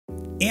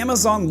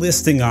Amazon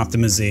listing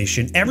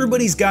optimization.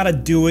 Everybody's got to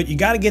do it. You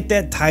got to get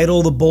that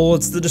title, the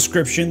bullets, the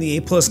description, the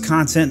A+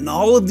 content, and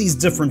all of these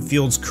different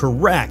fields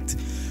correct.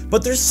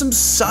 But there's some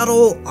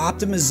subtle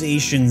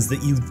optimizations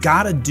that you've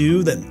got to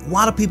do that a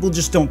lot of people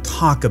just don't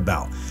talk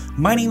about.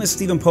 My name is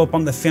Stephen Pope.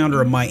 I'm the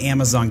founder of My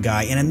Amazon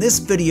Guy, and in this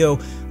video,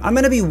 I'm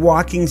going to be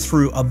walking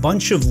through a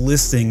bunch of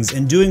listings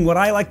and doing what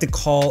I like to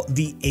call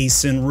the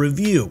ASIN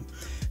review.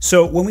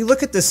 So when we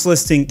look at this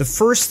listing, the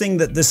first thing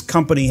that this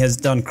company has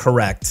done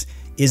correct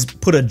is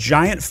put a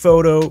giant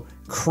photo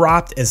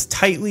cropped as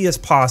tightly as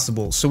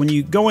possible. So when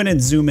you go in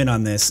and zoom in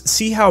on this,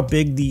 see how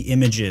big the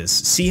image is.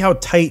 See how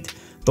tight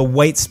the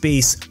white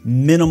space,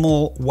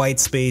 minimal white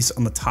space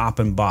on the top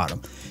and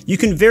bottom. You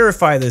can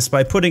verify this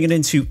by putting it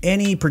into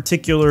any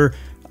particular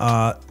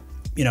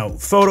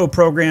photo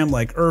program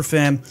like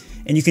Urfem,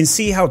 and you can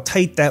see how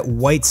tight that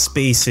white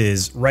space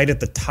is right at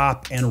the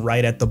top and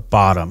right at the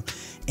bottom.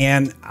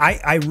 And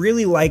I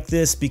really like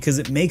this because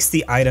it makes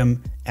the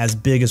item as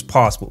big as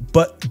possible.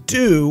 But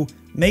do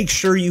make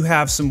sure you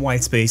have some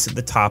white space at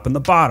the top and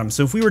the bottom.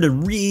 So if we were to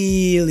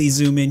really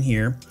zoom in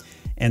here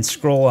and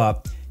scroll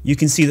up, you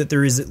can see that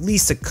there is at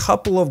least a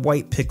couple of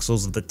white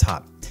pixels at the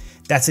top.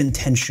 That's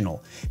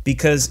intentional,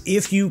 because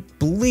if you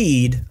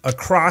bleed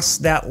across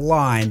that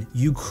line,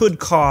 you could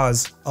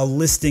cause a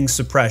listing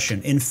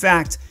suppression. In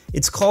fact,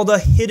 it's called a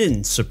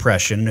hidden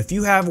suppression. And if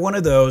you have one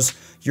of those,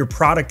 your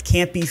product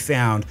can't be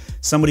found.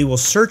 Somebody will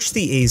search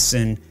the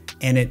ASIN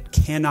and it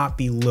cannot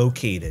be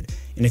located.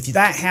 And if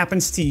that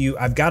happens to you,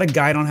 I've got a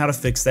guide on how to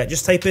fix that.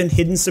 Just type in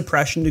hidden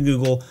suppression to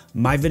Google.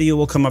 My video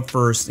will come up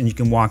first and you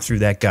can walk through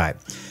that guide.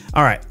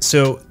 All right,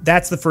 so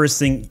that's the first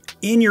thing.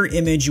 In your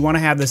image, you want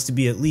to have this to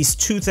be at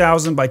least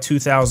 2000 by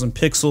 2000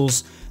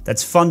 pixels.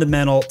 That's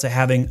fundamental to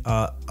having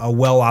a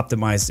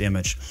well-optimized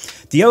image.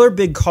 The other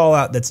big call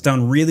out that's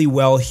done really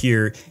well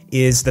here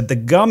is that the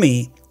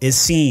gummy is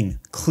seen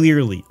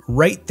clearly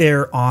right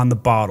there on the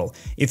bottle.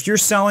 If you're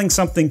selling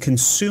something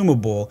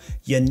consumable,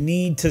 you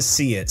need to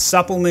see it.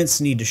 Supplements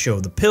need to show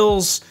the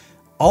pills.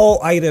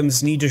 All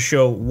items need to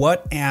show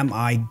what am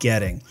I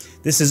getting.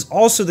 This is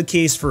also the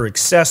case for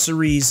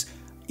accessories.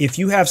 If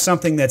you have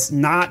something that's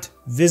not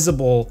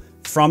visible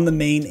from the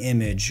main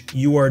image,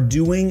 you are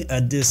doing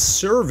a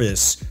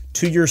disservice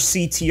to your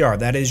CTR.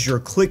 That is your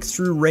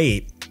click-through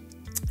rate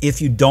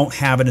if you don't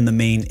have it in the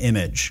main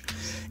image.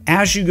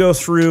 As you go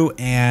through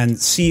and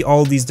see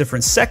all these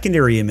different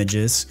secondary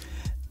images,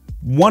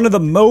 one of the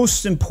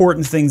most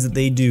important things that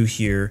they do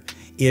here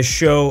is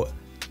show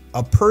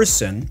a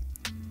person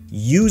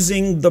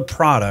using the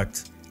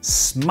product,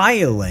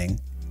 smiling,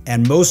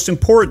 and most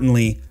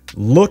importantly,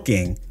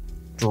 looking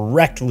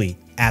directly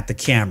at the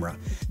camera.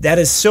 That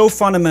is so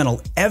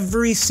fundamental.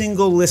 Every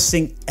single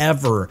listing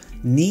ever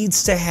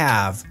needs to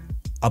have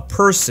a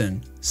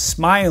person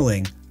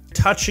smiling,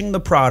 touching the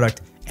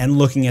product, and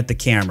looking at the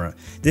camera.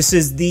 This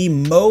is the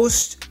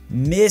most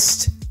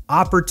missed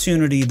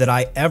opportunity that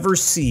I ever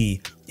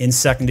see in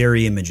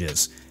secondary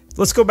images.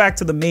 Let's go back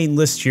to the main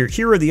list here.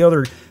 Here are the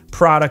other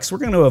products. We're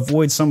going to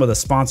avoid some of the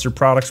sponsored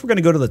products. We're going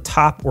to go to the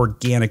top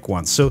organic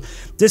ones. So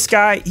this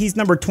guy, he's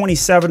number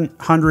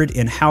 2700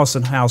 in House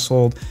and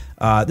Household.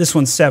 This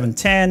one's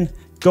 710.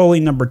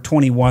 Goalie number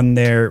 21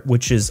 there,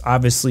 which is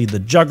obviously the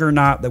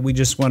juggernaut that we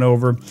just went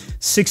over.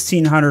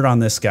 1600 on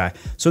this guy.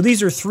 So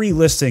these are three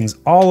listings,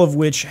 all of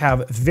which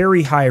have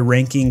very high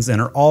rankings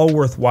and are all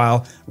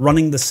worthwhile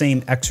running the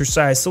same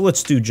exercise. So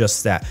let's do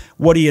just that.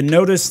 What do you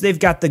notice? They've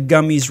got the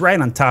gummies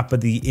right on top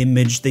of the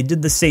image. They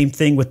did the same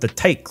thing with the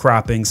tight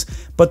croppings,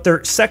 but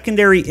their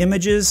secondary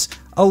images,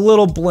 a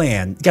little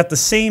bland. Got the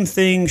same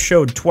thing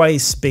showed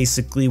twice,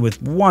 basically, with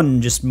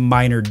one just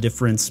minor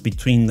difference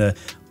between the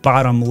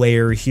bottom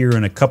layer here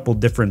and a couple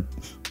different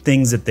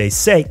things that they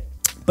say.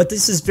 But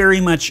this is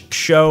very much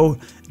show,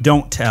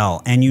 don't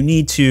tell, and you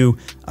need to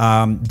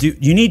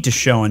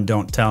show and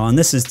don't tell, and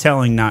this is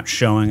telling, not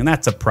showing, and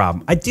that's a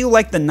problem. I do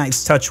like the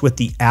nice touch with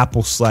the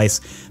apple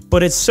slice,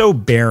 but it's so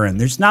barren.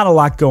 There's not a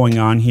lot going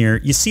on here.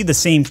 You see the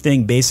same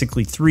thing,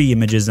 basically 3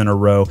 images in a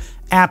row.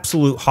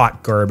 Absolute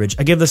hot garbage.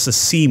 I give this a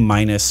C-.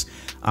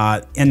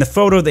 And the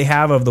photo they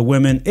have of the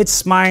women, it's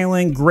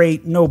smiling,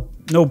 great, no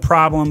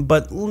problem,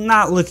 but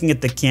not looking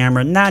at the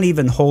camera, not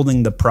even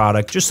holding the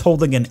product, just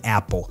holding an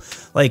apple.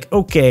 Like,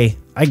 okay,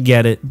 I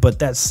get it, but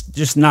that's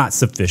just not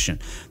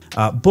sufficient.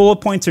 Bullet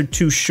points are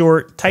too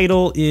short.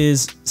 Title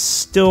is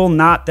still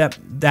not that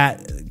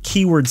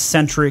keyword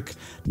centric.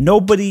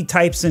 Nobody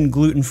types in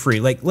gluten-free.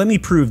 Like, let me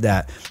prove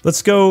that.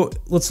 Let's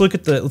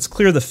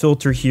clear the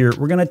filter here.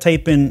 We're going to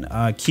type in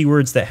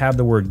keywords that have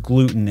the word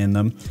gluten in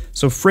them.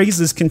 So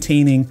phrases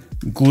containing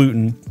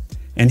gluten,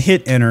 and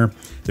hit enter.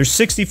 There's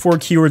 64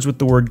 keywords with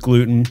the word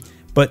gluten,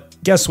 but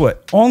guess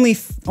what? Only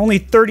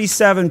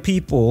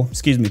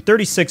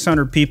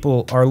 3,600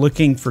 people are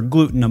looking for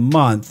gluten a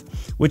month,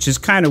 which is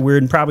kind of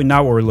weird and probably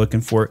not what we're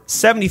looking for.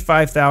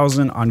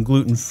 75,000 on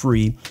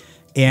gluten-free.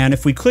 And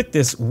if we click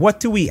this, what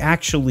do we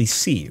actually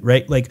see,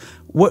 right? Like,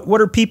 what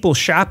are people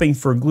shopping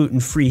for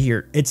gluten-free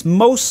here? It's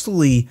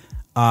mostly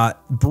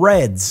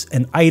breads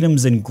and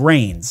items and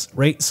grains,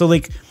 right? So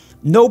like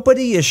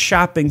Nobody is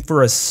shopping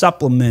for a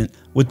supplement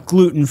with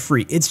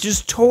gluten-free. It's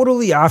just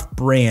totally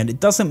off-brand. It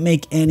doesn't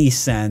make any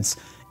sense.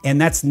 And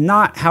that's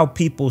not how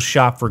people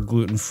shop for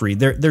gluten-free.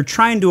 They're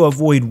trying to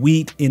avoid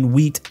wheat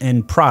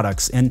and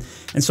products. And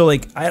so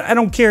like, I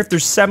don't care if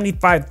there's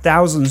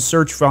 75,000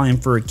 search volume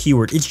for a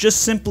keyword. It's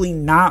just simply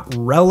not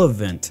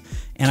relevant.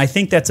 And I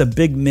think that's a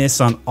big miss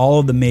on all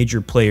of the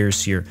major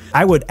players here.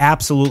 I would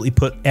absolutely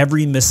put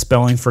every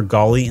misspelling for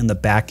golly in the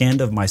back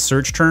end of my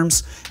search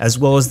terms, as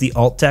well as the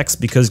alt text,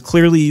 because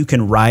clearly you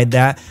can ride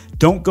that.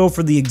 Don't go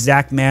for the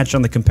exact match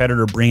on the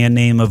competitor brand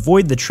name.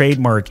 Avoid the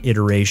trademark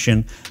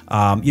iteration.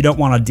 You don't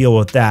want to deal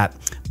with that.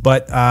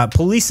 But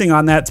policing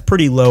on that's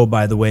pretty low,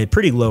 by the way.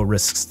 Pretty low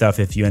risk stuff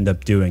if you end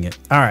up doing it.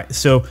 All right,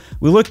 so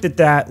we looked at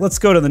that. Let's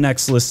go to the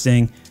next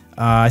listing.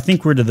 I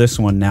think we're to this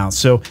one now.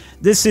 So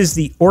this is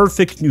the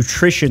Orphic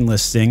Nutrition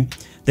listing.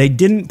 They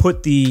didn't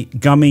put the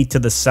gummy to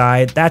the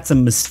side. That's a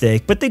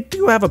mistake, but they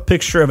do have a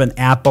picture of an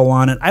apple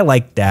on it. I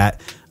like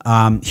that.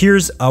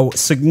 Here's a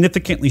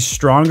significantly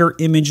stronger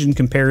image in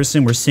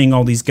comparison. We're seeing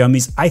all these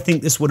gummies. I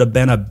think this would have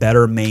been a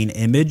better main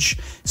image.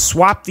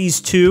 Swap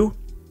these two,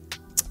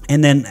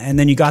 and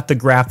then you got the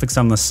graphics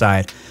on the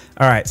side.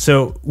 All right,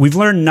 so we've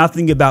learned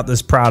nothing about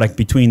this product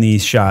between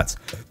these shots.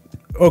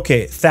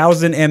 Okay,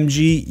 1000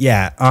 mg,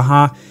 yeah,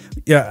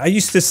 I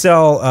used to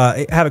sell,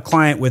 I had a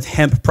client with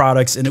hemp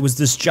products, and it was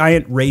this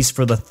giant race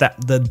for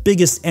the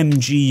biggest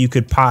mg you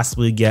could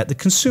possibly get. The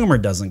consumer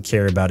doesn't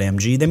care about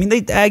mg. I mean,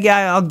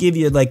 I'll give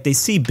you, like, they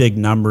see big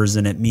numbers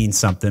and it means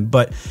something.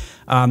 But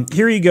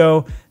here you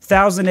go,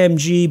 1000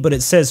 mg, but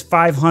it says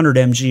 500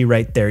 mg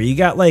right there. You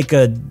got like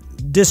a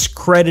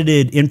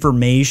discredited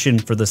information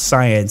for the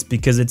science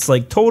because it's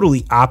like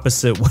totally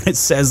opposite what it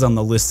says on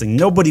the listing.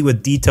 Nobody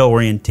with detail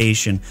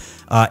orientation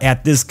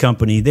at this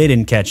company, they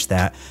didn't catch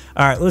that.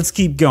 All right, let's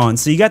keep going.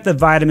 So you got the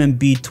vitamin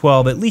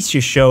B12. At least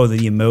you show the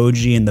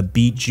emoji and the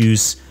beet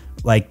juice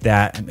like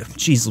that.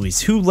 Jeez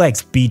Louise, who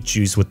likes beet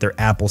juice with their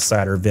apple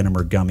cider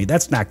vinegar gummy?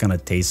 That's not going to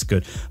taste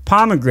good.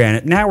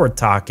 Pomegranate, now we're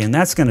talking.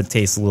 That's going to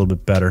taste a little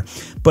bit better.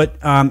 But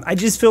I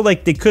just feel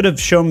like they could have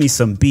shown me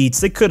some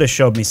beets. They could have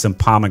showed me some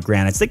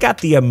pomegranates. They got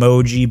the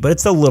emoji, but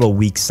it's a little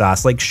weak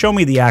sauce. Like, show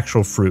me the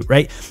actual fruit,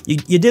 right?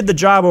 You did the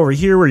job over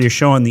here where you're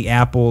showing the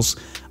apples.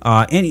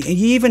 And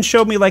you even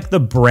showed me like the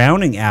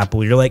browning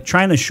apple. You're like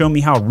trying to show me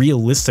how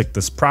realistic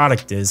this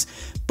product is,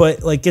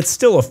 but like it's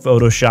still a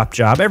Photoshop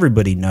job.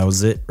 Everybody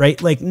knows it,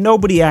 right? Like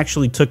nobody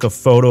actually took a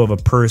photo of a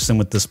person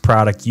with this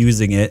product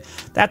using it.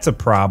 That's a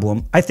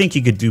problem. I think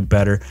you could do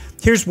better.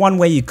 Here's one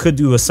way you could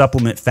do a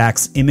supplement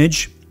facts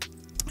image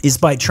is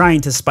by trying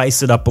to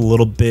spice it up a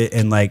little bit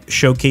and like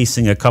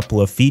showcasing a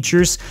couple of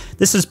features.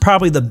 This is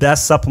probably the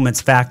best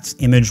supplements facts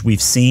image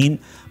we've seen.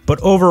 But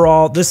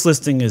overall, this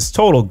listing is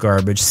total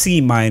garbage,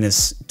 C-,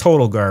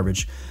 total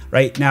garbage.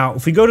 Right now,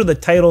 if we go to the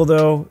title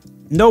though,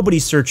 nobody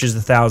searches the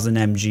 1000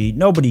 mg,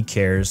 nobody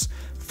cares.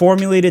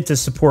 Formulated to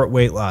support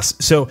weight loss.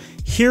 So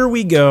here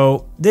we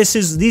go.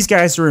 These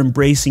guys are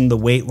embracing the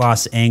weight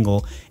loss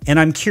angle, and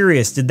I'm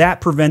curious, did that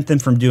prevent them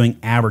from doing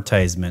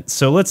advertisement?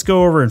 So let's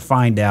go over and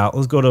find out.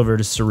 Let's go over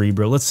to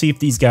Cerebro. Let's see if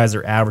these guys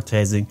are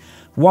advertising.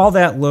 While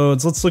that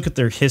loads, let's look at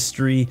their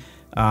history.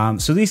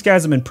 So these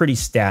guys have been pretty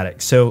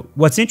static. So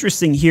what's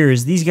interesting here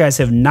is these guys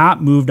have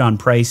not moved on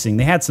pricing.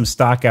 They had some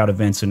stock out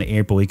events in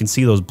April. You can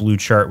see those blue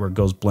chart where it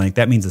goes blank.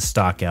 That means a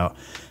stock out.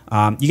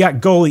 You got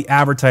Goli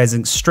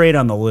advertising straight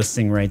on the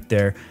listing right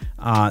there.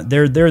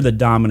 They're the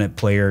dominant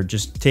player,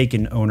 just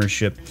taking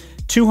ownership.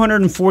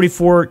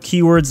 244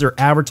 keywords they're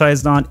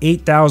advertised on,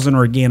 8,000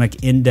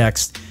 organic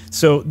indexed.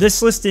 So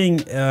this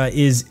listing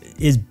is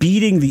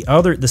beating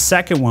the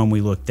second one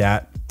we looked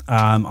at.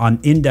 On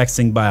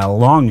indexing by a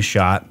long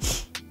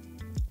shot,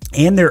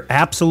 and they're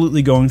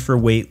absolutely going for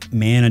weight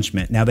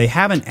management. Now they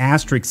have an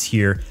asterisk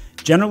here.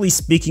 Generally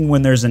speaking,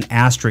 when there's an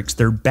asterisk,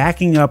 they're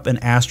backing up an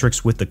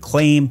asterisk with the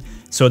claim,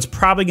 so it's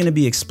probably going to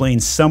be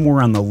explained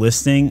somewhere on the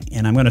listing,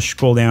 and I'm going to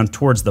scroll down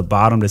towards the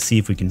bottom to see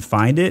if we can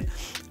find it.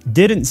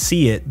 Didn't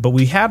see it, but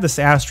we have this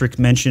asterisk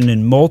mentioned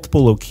in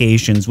multiple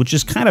locations, which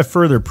is kind of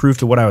further proof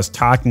to what I was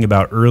talking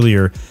about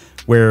earlier,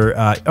 where,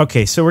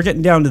 okay, so we're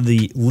getting down to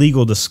the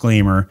legal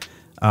disclaimer.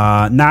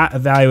 Not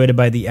evaluated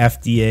by the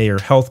FDA or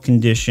health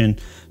condition.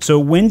 So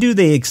when do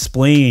they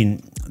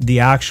explain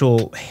the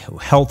actual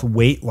health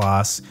weight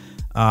loss?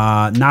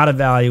 Not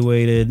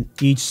evaluated.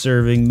 Each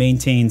serving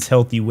maintains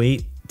healthy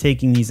weight.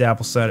 Taking these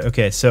apple cider.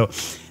 Okay, so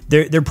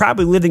they're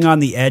probably living on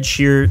the edge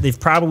here. They've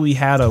probably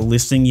had a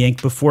listing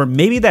yank before.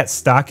 Maybe that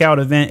stock out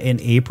event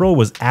in April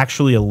was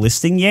actually a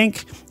listing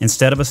yank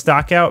instead of a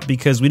stock out,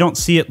 because we don't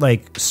see it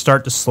like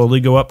start to slowly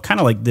go up, kind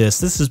of like this.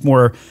 This is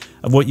more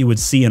of what you would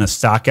see in a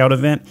stock out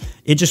event.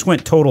 It just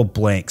went total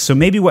blank. So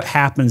maybe what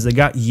happens, they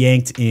got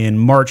yanked in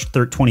March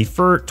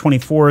 21st,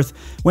 24th,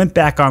 went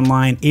back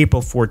online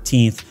April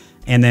 14th,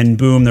 and then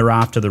boom, they're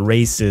off to the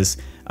races.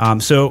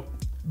 So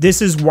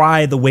this is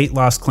why the weight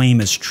loss claim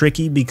is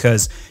tricky,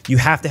 because you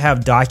have to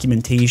have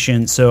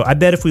documentation. So I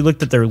bet if we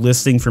looked at their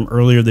listing from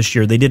earlier this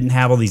year, they didn't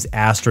have all these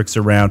asterisks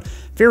around.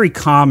 Very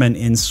common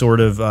in sort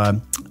of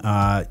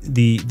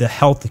the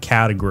health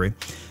category.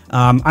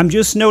 I'm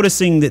just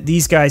noticing that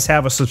these guys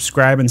have a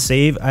subscribe and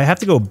save. I have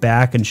to go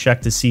back and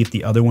check to see if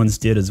the other ones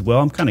did as well.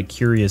 I'm kind of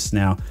curious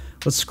now.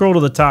 Let's scroll to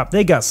the top.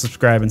 They got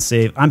subscribe and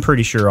save. I'm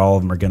pretty sure all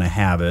of them are going to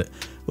have it.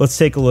 Let's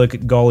take a look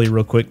at Gully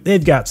real quick.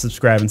 They've got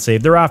subscribe and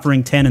save. They're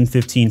offering 10 and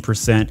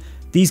 15%.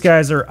 These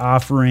guys are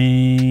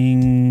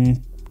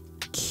offering...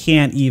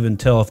 can't even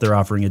tell if they're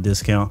offering a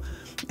discount.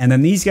 And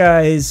then these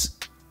guys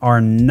are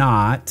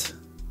not.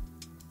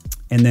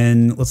 And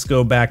then let's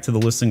go back to the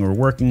listing we're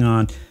working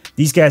on.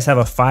 These guys have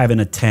a 5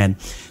 and a 10.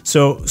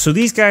 So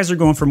these guys are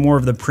going for more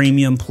of the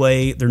premium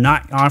play. They're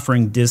not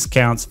offering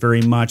discounts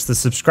very much. The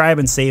subscribe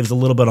and save is a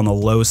little bit on the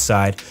low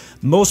side.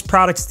 Most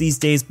products these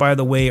days, by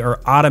the way,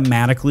 are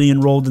automatically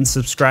enrolled in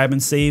subscribe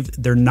and save.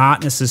 They're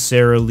not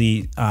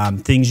necessarily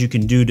things you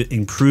can do to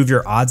improve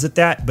your odds at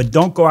that, but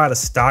don't go out of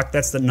stock.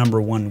 That's the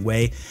number one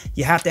way.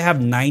 You have to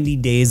have 90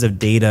 days of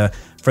data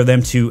for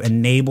them to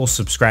enable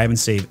subscribe and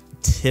save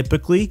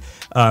typically,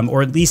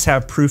 or at least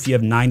have proof you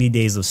have 90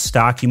 days of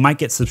stock. You might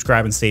get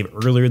subscribe and save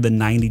earlier than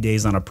 90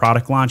 days on a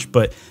product launch,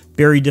 but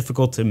very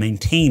difficult to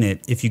maintain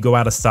it if you go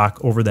out of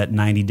stock over that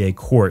 90-day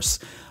course.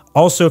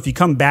 Also, if you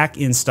come back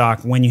in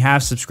stock when you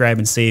have subscribe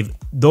and save,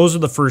 those are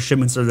the first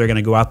shipments that they're going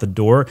to go out the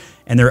door,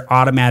 and they're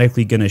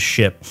automatically going to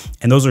ship.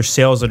 And those are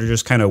sales that are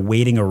just kind of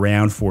waiting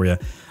around for you.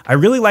 I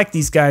really like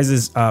these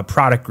guys'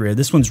 product grid.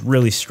 This one's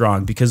really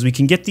strong because we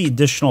can get the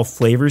additional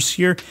flavors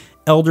here.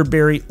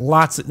 Elderberry,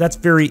 that's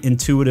very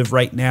intuitive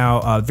right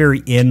now,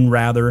 very in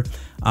rather,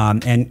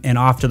 and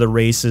off to the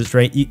races,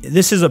 right?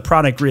 This is a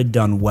product grid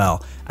done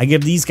well. I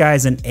give these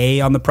guys an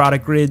A on the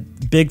product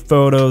grid. Big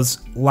photos,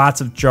 lots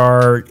of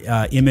jar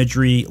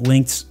imagery,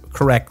 linked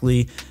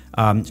correctly,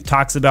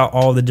 talks about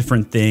all the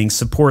different things,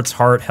 supports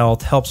heart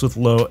health, helps with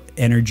low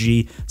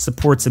energy,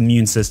 supports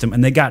immune system,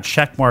 and they got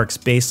check marks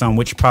based on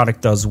which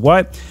product does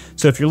what.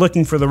 So if you're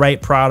looking for the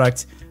right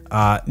product,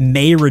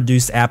 may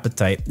reduce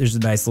appetite. There's a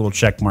nice little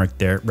check mark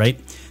there, right?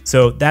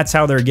 So that's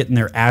how they're getting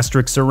their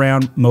asterisks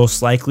around,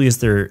 most likely, is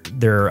they're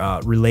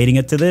relating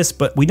it to this,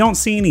 but we don't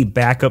see any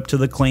backup to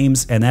the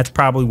claims, and that's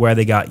probably why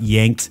they got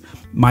yanked,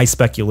 my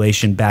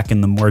speculation, back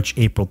in the March,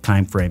 April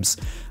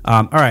timeframes.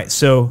 All right,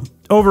 so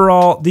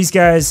overall, these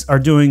guys are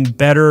doing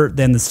better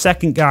than the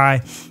second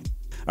guy.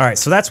 All right,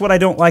 so that's what I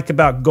don't like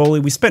about Gully.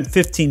 We spent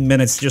 15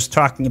 minutes just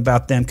talking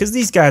about them because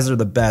these guys are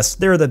the best.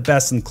 They're the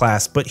best in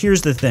class. But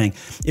here's the thing.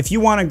 If you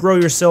want to grow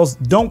your sales,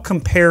 don't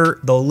compare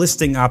the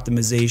listing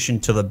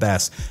optimization to the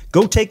best.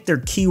 Go take their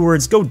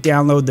keywords, go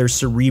download their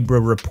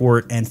Cerebro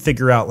report and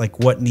figure out like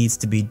what needs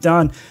to be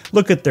done.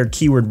 Look at their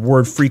keyword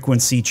word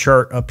frequency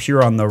chart up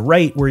here on the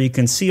right where you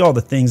can see all the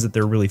things that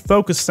they're really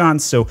focused on.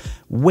 So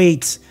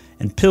weight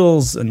and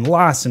pills and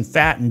loss and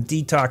fat and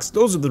detox,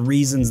 those are the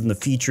reasons and the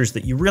features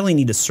that you really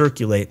need to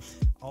circulate.